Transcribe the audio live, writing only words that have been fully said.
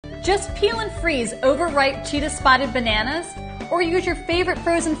Just peel and freeze overripe cheetah-spotted bananas, or use your favorite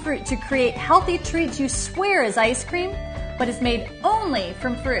frozen fruit to create healthy treats you swear is ice cream, but is made only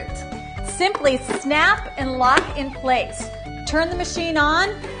from fruit. Simply snap and lock in place. Turn the machine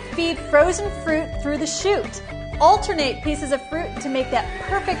on, feed frozen fruit through the chute. Alternate pieces of fruit to make that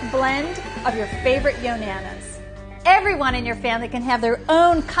perfect blend of your favorite Yonanas. Everyone in your family can have their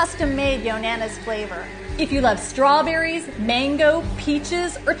own custom-made Yonanas flavor. If you love strawberries, mango,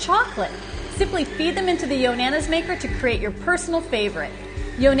 peaches, or chocolate, simply feed them into the Yonanas maker to create your personal favorite.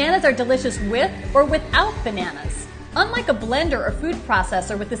 Yonanas are delicious with or without bananas. Unlike a blender or food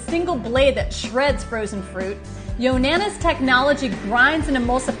processor with a single blade that shreds frozen fruit, Yonanas technology grinds and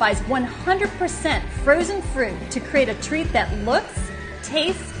emulsifies 100% frozen fruit to create a treat that looks,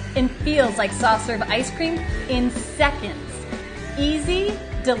 tastes, and feels like soft serve ice cream in seconds. Easy,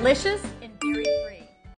 delicious,